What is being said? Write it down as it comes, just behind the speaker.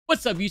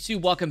What's up,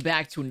 YouTube? Welcome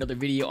back to another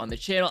video on the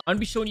channel. I'm gonna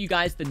be showing you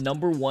guys the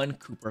 #1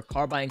 Cooper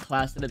Carbine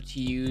class setup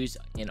to use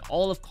in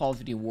all of Call of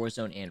Duty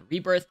Warzone and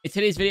Rebirth. In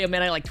today's video,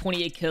 man, I had like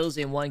 28 kills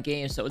in one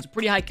game, so it's a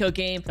pretty high kill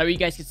game. That way you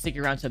guys can stick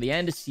around till the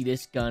end to see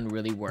this gun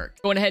really work.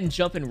 Going ahead and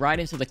jumping right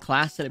into the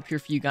class setup here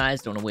for you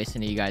guys. Don't want to waste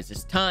any of you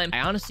guys' time.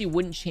 I honestly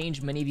wouldn't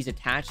change many of these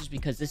attachments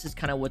because this is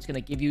kind of what's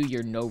gonna give you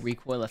your no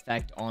recoil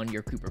effect on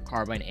your Cooper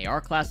Carbine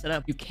AR class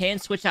setup. You can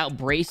switch out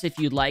brace if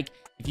you'd like.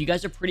 If you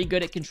guys are pretty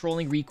good at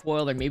controlling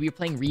recoil, or maybe you're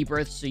playing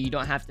Rebirth, so you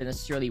don't have to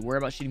necessarily worry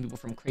about shooting people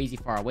from crazy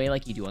far away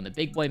like you do on the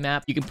big boy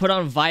map, you can put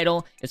on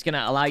Vital. It's going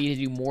to allow you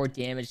to do more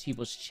damage to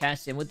people's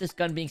chests. And with this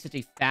gun being such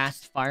a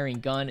fast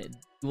firing gun,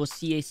 you will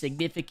see a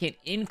significant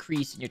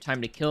increase in your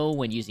time to kill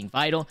when using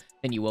Vital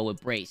than you will with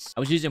Brace. I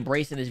was using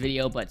Brace in this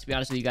video, but to be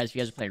honest with you guys, if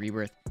you guys are playing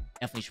Rebirth,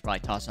 definitely should probably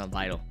toss on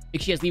Vital.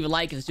 Make sure you guys leave a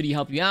like if this video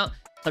helped you out.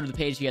 Sub to the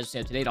page if you guys are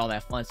staying up to date, all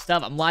that fun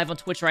stuff. I'm live on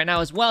Twitch right now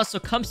as well, so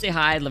come say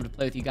hi. I'd love to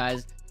play with you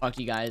guys, talk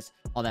to you guys,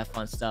 all that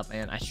fun stuff.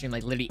 And I stream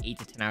like literally 8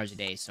 to 10 hours a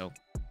day, so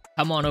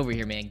come on over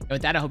here, man. And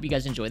with that, I hope you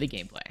guys enjoy the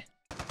gameplay.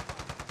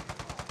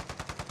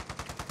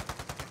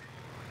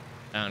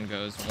 Down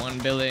goes one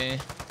Billy.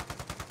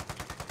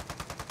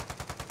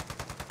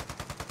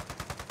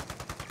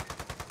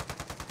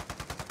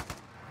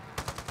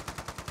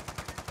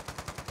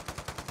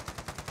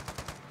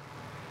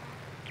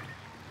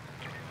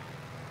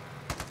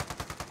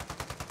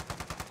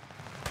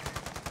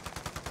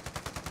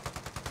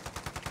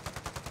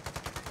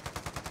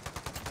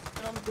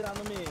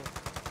 Tirándome.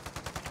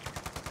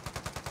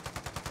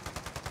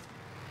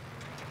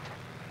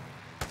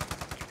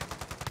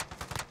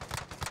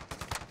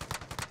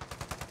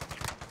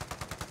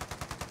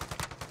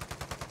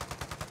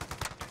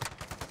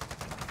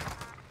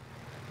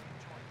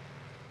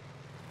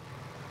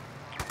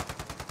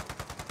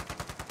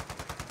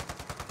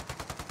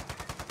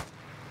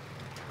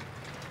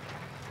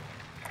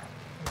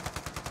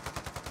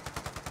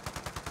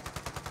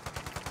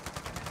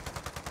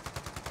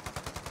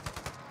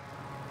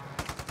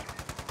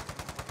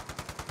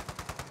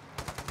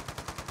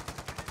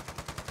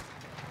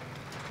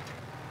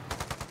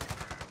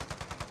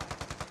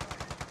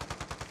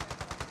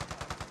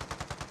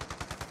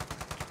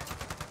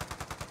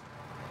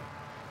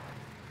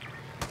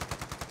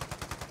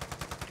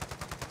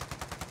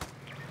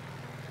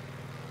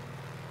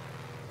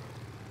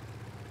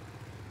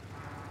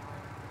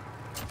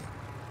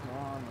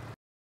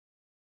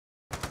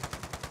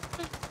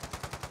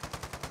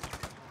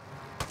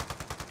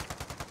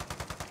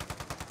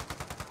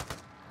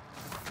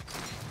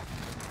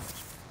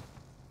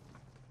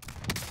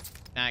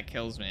 That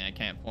kills me. I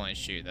can't point and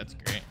shoot. That's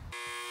great.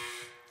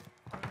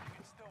 You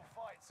can still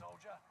fight,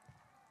 soldier.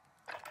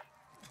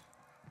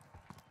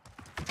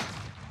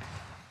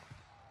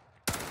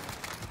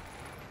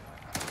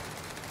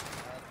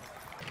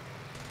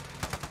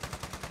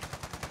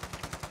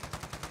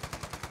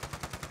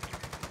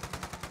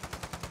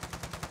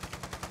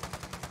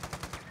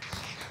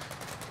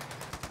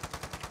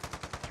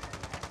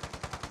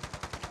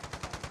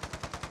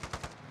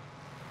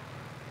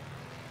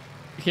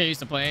 You can't use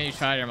the plane. You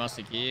tried your mouse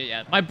to key.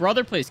 Yeah, my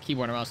brother plays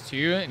keyboard and mouse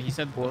too, and he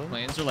said the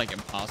planes are like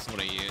impossible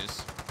to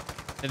use.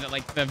 That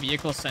like the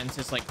vehicle sense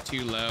is like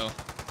too low.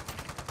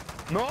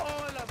 No,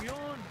 el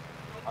avión.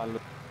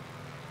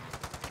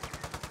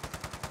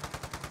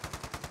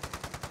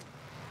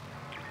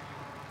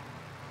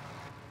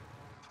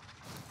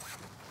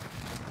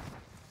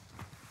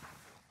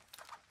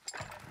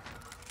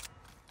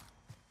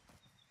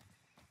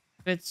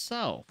 It's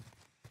so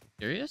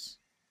serious.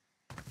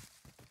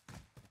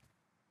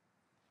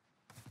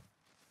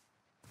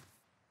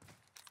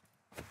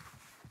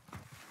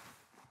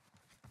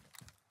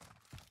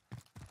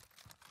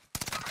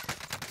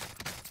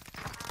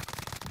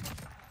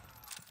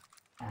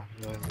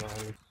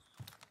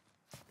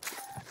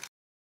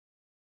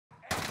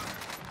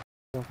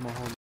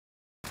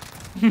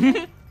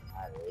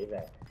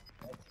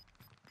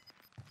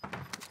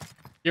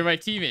 You're my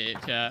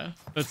teammate, yeah.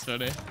 That's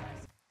funny.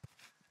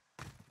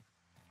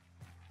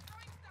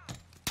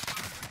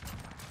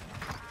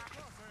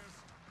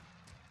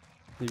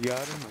 You got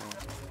him?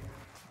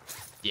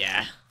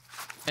 Yeah.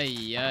 Hey,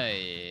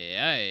 hey,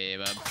 hey,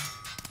 bub.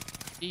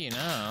 You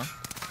know,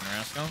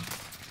 rascal.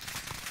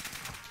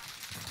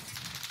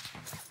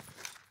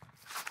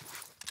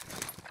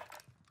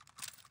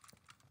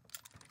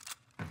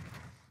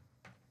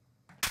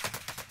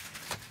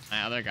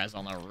 My other guy's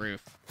on the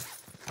roof.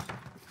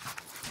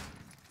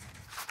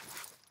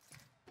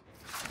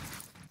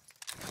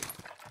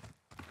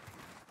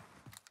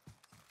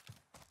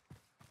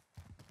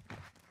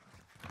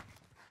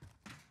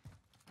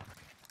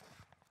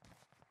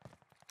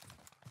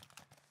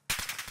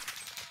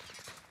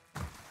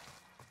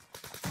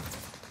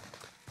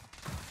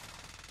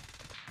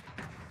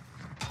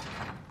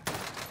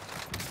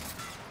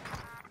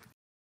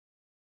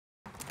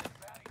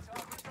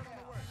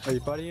 Are you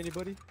fighting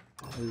anybody?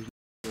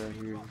 Right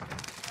here.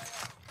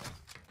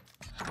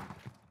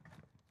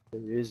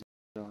 There is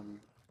on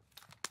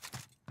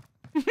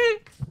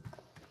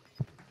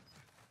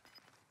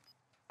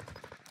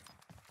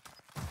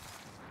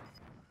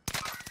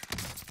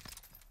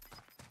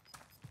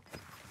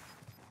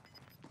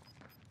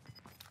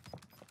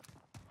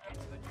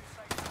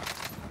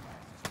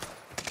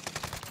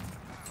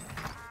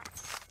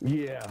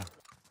Yeah.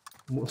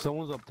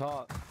 Someone's up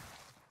top.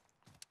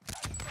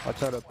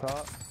 Watch out up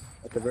top.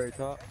 At the very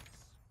top.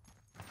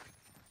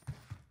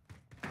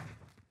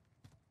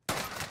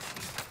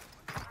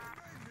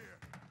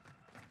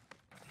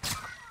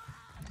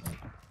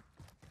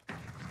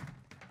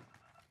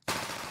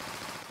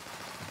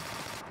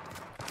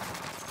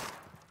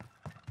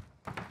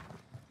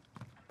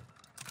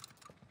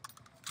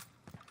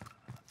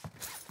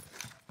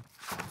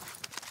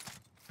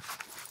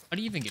 How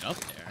do you even get up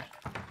there?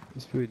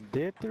 This food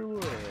dead through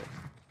it.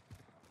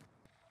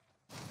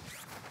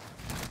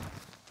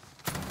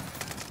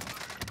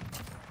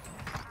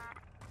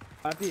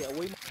 I think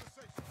we. Is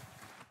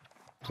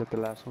that the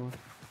last one?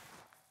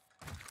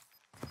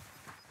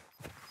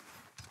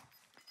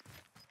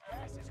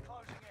 Gas is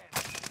closing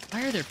in.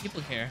 Why are there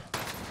people here?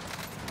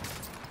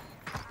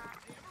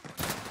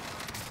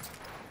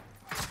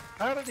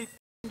 How did he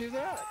do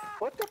that?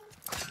 What the?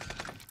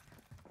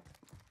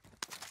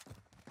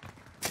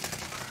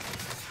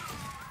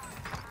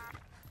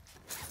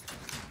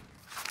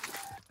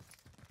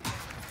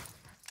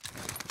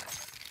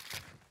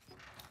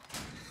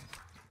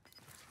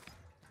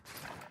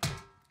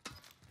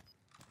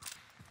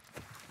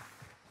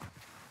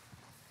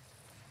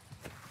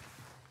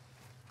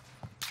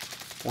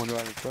 One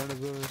right in front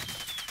of us.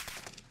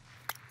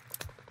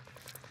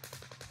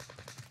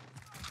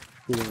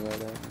 Shooting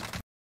right at me.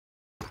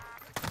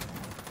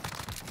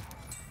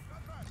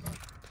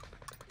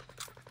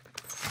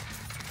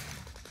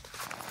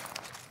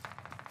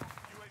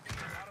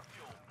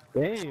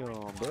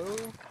 Damn, bro.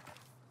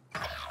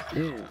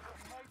 Yeah. You may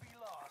be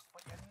lost,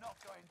 but you're not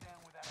going down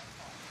without a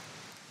fight.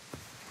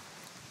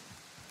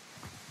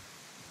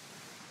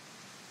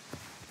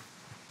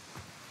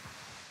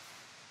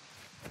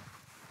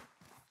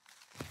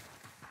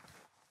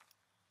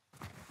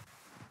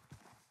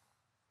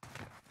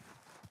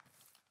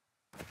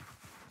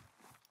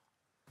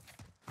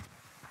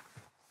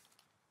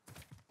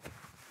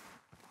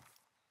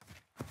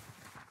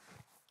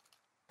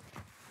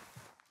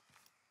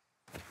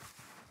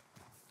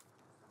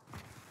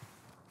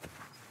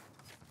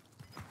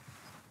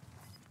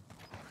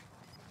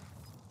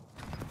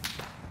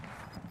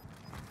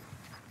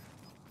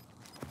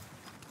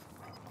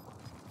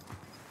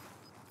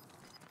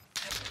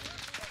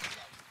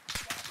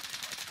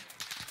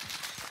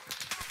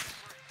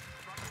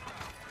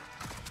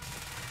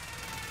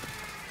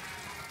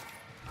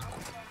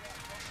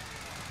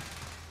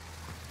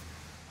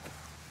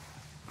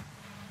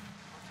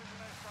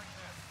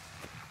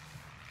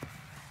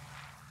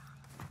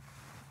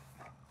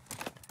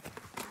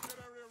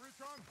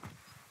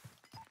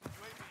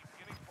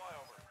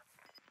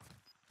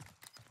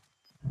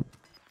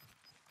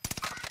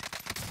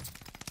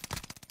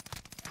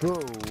 Bro,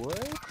 what?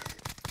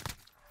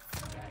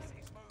 Gas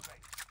is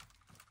moving.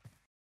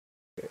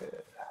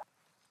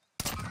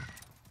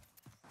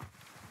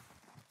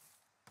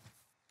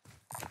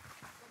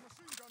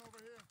 Machine gun over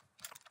here.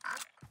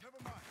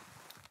 Never mind.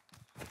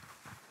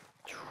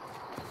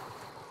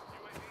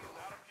 UAV is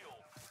out of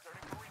fuel.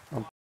 Turning for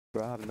resupply.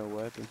 Bro, I have no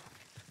weapon.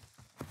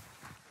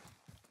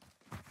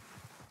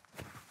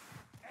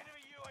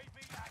 Enemy UAV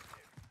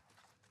active.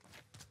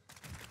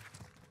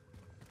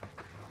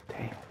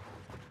 Damn.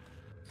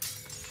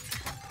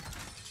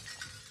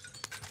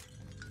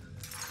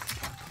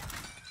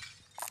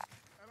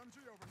 LMG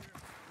over here.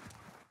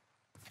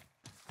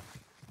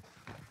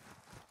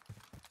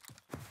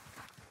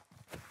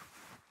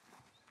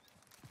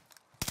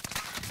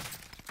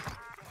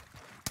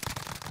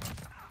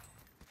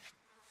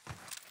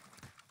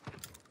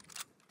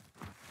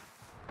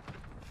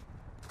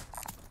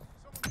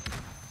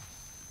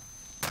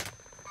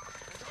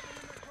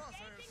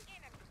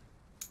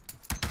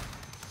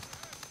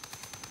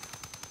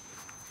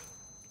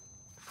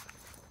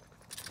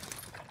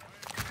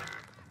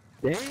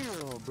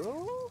 Damn,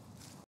 bro.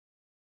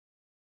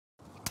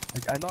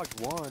 I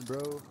knocked one,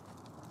 bro.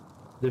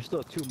 There's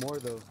still two more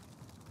though.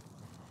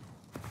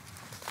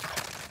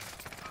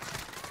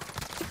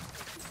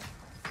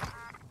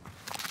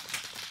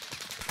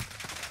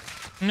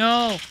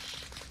 No.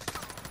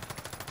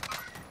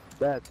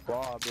 Bad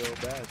spot, bro.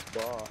 Bad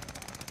spot.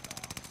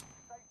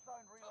 Safe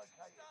zone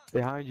relocated.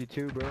 Behind you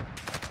too, bro.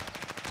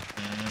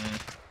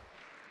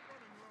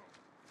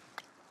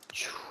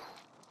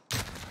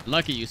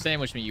 Lucky you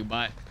sandwiched me, you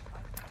bot.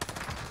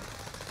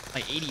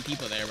 Like 80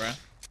 people there, bro.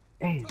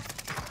 Hey.